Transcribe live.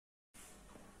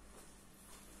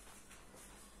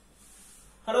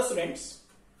Hello students,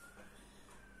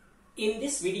 in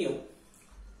this video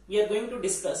we are going to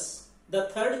discuss the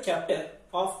third chapter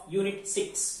of unit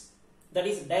 6, that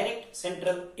is direct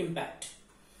central impact.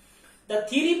 The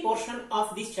theory portion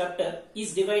of this chapter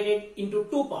is divided into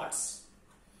two parts.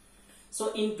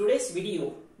 So in today's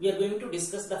video we are going to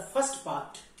discuss the first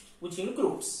part, which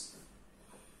includes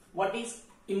what is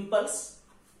impulse,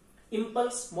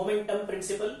 impulse momentum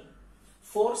principle,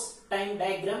 force time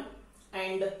diagram,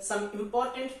 and some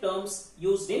important terms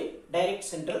used in direct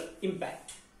central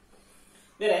impact.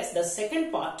 Whereas the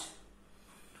second part,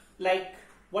 like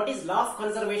what is law of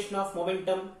conservation of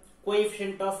momentum,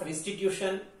 coefficient of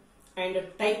restitution, and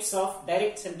types of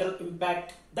direct central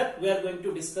impact, that we are going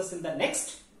to discuss in the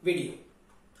next video.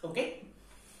 Okay.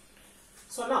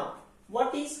 So now,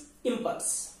 what is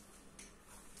impulse?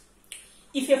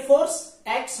 If a force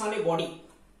acts on a body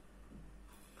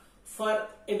for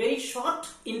a very short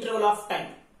interval of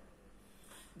time,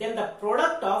 then the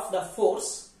product of the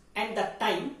force and the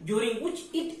time during which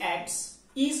it acts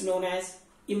is known as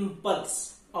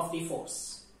impulse of the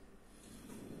force.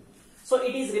 So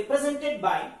it is represented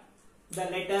by the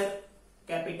letter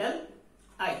capital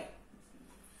I.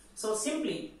 So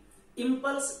simply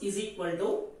impulse is equal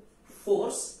to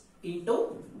force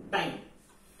into time.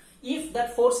 If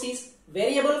that force is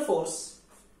variable force,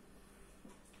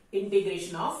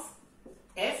 integration of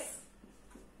F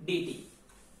dt,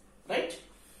 right?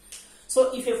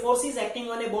 So if a force is acting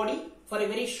on a body for a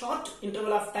very short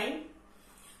interval of time,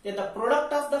 then the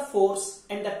product of the force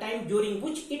and the time during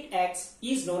which it acts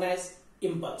is known as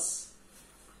impulse.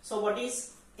 So what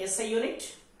is SI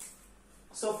unit?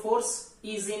 So force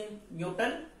is in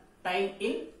Newton, time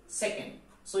in second.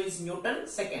 So is Newton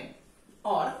second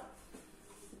or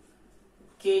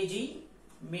kg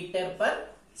meter per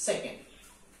second,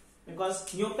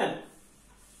 because Newton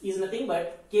is nothing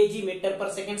but kg meter per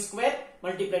second square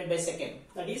multiplied by second,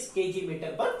 that is kg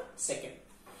meter per second.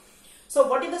 So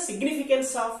what is the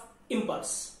significance of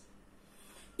impulse?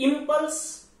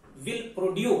 Impulse will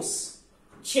produce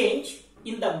change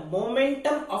in the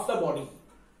momentum of the body.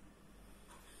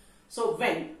 So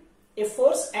when a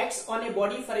force acts on a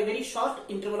body for a very short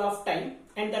interval of time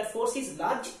and that force is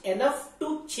large enough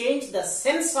to change the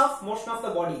sense of motion of the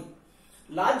body,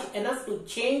 large enough to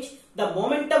change the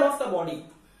momentum of the body,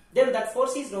 then that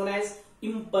force is known as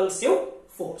impulsive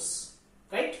force,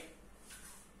 right?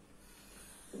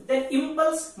 Then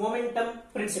impulse momentum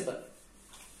principle.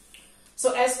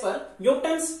 So as per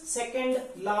Newton's second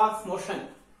law of motion,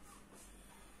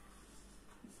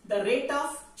 the rate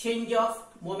of change of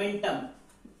momentum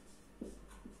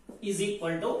is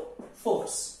equal to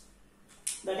force,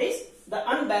 that is the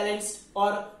unbalanced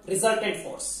or resultant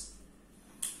force.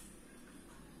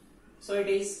 So it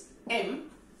is m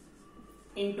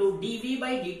into dv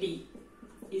by dt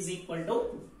is equal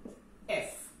to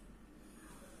F.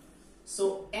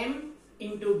 So m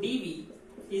into dv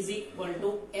is equal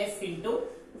to F into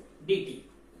dt.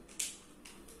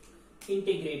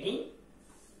 Integrating,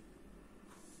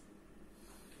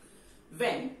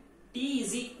 when t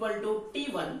is equal to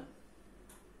t1,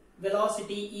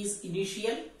 velocity is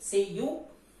initial, say u.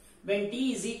 When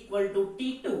t is equal to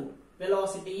t2,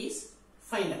 velocity is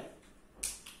final.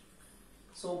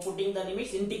 So putting the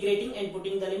limits, integrating and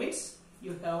putting the limits,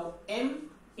 you have m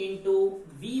into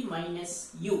v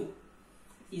minus u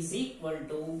is equal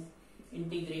to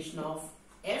integration of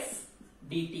f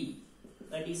dt,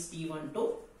 that is t1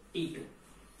 to t2.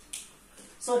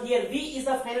 So here v is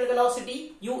the final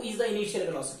velocity, u is the initial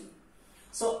velocity.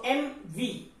 So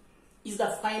mv is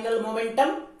the final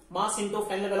momentum, mass into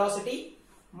final velocity,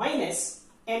 minus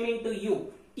m into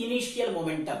u, initial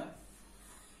momentum.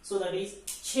 So that is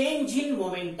change in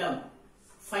momentum,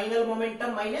 final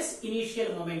momentum minus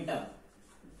initial momentum.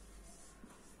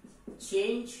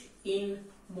 Change in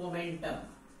momentum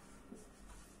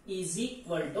is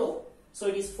equal to, so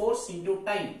it is force into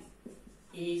time,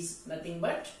 is nothing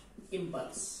but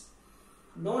impulse,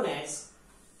 known as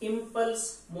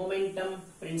impulse momentum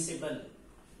principle.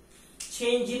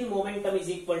 Change in momentum is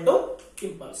equal to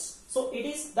impulse. So it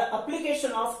is the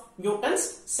application of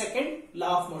Newton's second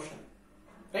law of motion,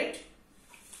 right?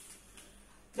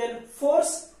 Then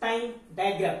force time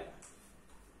diagram.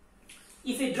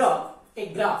 If we draw a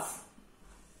graph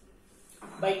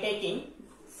by taking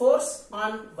force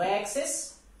on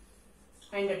y-axis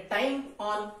and time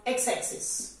on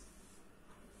x-axis,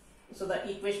 so the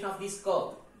equation of this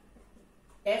curve,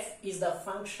 f is the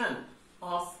function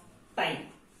of time.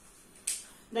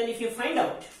 Then if you find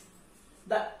out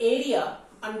the area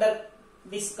under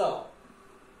this curve,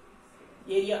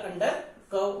 area under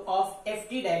curve of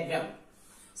FT diagram,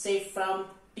 say from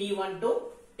T1 to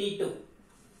T2,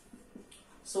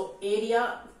 So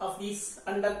area of this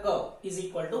under curve is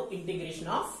equal to integration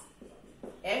of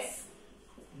f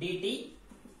dt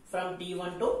from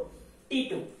t1 to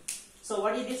t2. So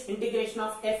what is this integration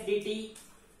of f dt?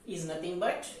 Is nothing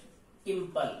but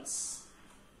impulse.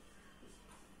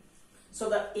 So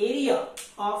the area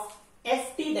of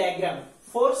ft diagram,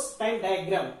 force time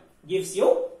diagram, gives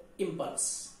you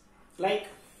impulse. Like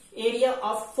area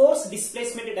of force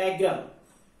displacement diagram,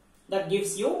 that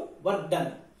gives you work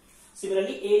done.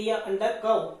 Similarly, area under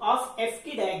curve of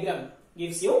ft diagram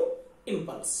gives you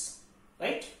impulse,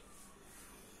 right?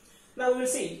 Now we will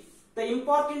see the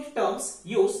important terms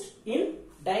used in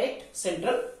direct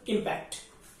central impact.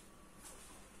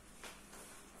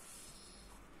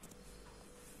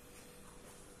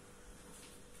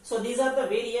 So these are the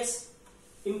various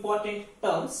important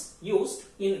terms used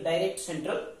in direct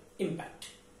central impact.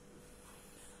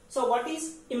 So what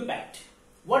is impact?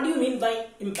 What do you mean by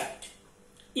impact?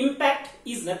 Impact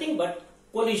is nothing but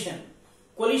collision.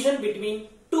 Collision between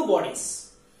two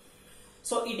bodies.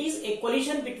 So it is a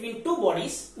collision between two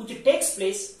bodies which takes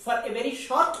place for a very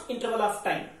short interval of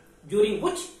time, during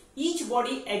which each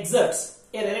body exerts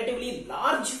a relatively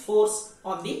large force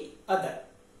on the other.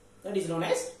 That is known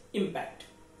as impact,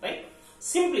 right?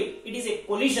 Simply, it is a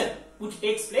collision which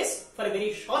takes place for a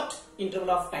very short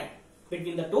interval of time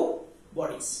between the two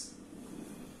bodies.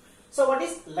 So what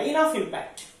is line of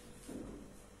impact?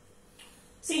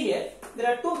 See here,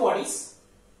 there are two bodies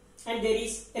and there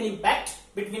is an impact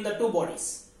between the two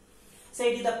bodies.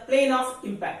 Say it is the plane of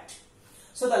impact.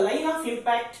 So the line of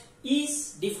impact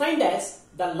is defined as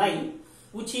the line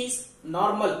which is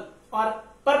normal or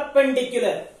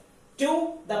perpendicular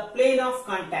to the plane of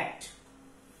contact.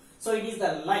 So it is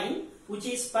the line which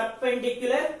is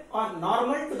perpendicular or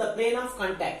normal to the plane of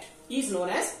contact is known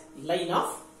as line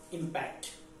of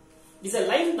impact. It is a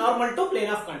line normal to plane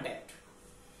of contact.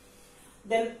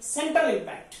 Then central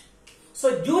impact.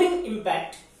 So during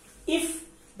impact, if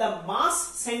the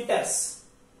mass centers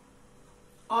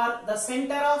or the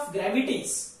center of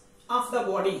gravities of the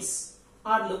bodies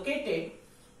are located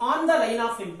on the line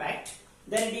of impact,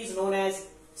 then it is known as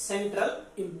central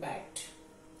impact,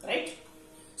 right?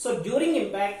 So during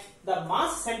impact, the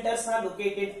mass centers are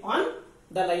located on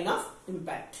the line of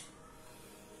impact.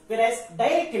 Whereas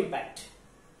direct impact.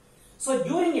 So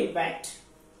during impact,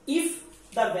 if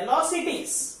the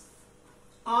velocities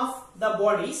of the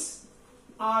bodies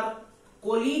are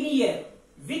collinear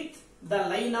with the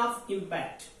line of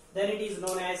impact, then it is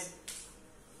known as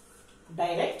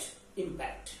direct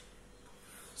impact.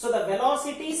 So the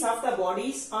velocities of the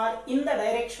bodies are in the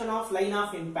direction of line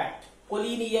of impact,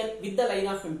 collinear with the line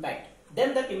of impact,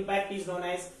 then that impact is known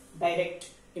as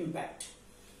direct impact.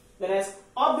 Whereas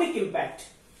oblique impact,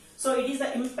 so it is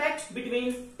the impact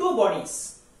between two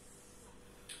bodies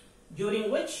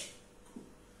during which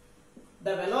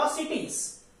the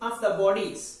velocities of the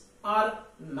bodies are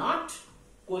not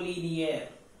collinear,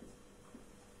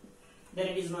 then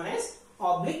it is known as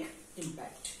oblique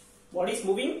impact. Bodies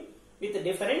moving with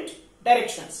different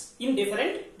directions, in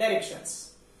different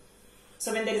directions.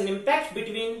 So when there is an impact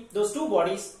between those two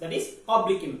bodies, that is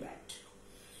oblique impact.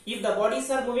 If the bodies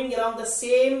are moving along the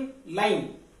same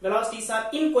line, velocities are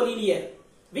incollinear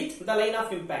with the line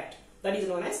of impact, that is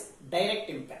known as direct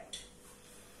impact.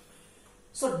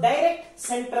 So direct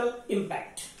central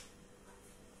impact.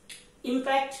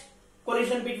 Impact,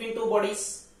 collision between two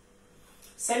bodies.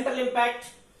 Central impact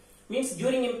means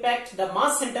during impact the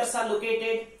mass centers are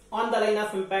located on the line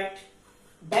of impact.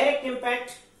 Direct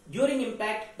impact, during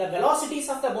impact the velocities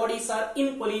of the bodies are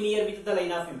incollinear with the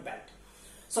line of impact.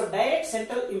 So direct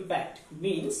central impact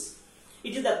means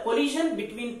it is the collision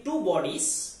between two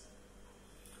bodies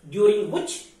during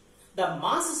which the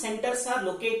mass centers are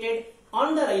located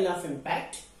on the line of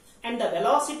impact and the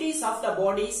velocities of the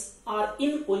bodies are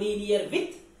incollinear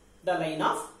with the line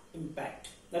of impact.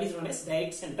 That is known as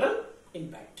direct central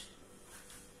impact.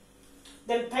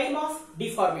 Then time of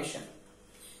deformation.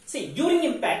 See, during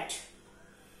impact,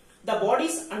 the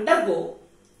bodies undergo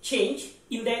change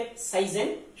in their size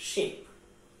and shape.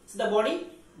 So the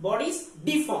bodies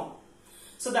deform.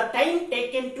 So the time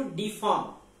taken to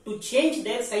deform, to change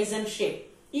their size and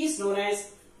shape, is known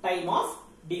as time of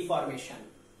deformation.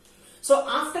 So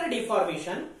after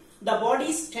deformation, the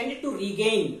bodies tend to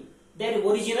regain their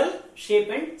original shape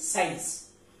and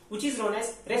size, which is known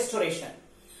as restoration.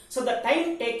 So the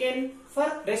time taken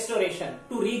for restoration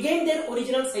to regain their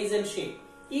original size and shape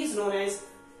is known as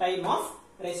time of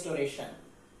restoration,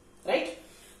 right?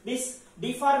 This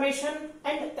deformation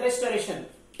and restoration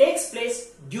takes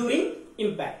place during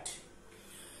impact.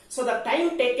 So the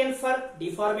time taken for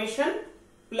deformation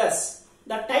plus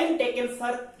the time taken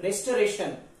for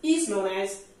restoration is known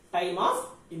as time of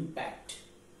impact.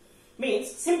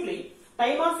 Means simply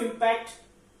time of impact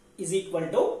is equal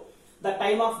to the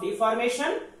time of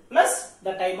deformation plus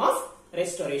the time of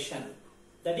restoration.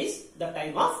 That is the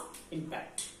time of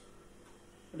impact.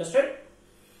 Understood?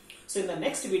 So in the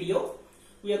next video,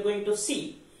 we are going to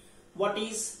see what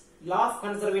is law of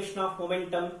conservation of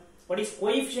momentum, what is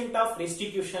coefficient of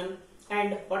restitution,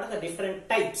 and what are the different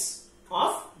types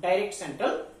of direct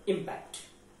central impact.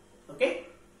 Okay?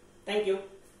 Thank you.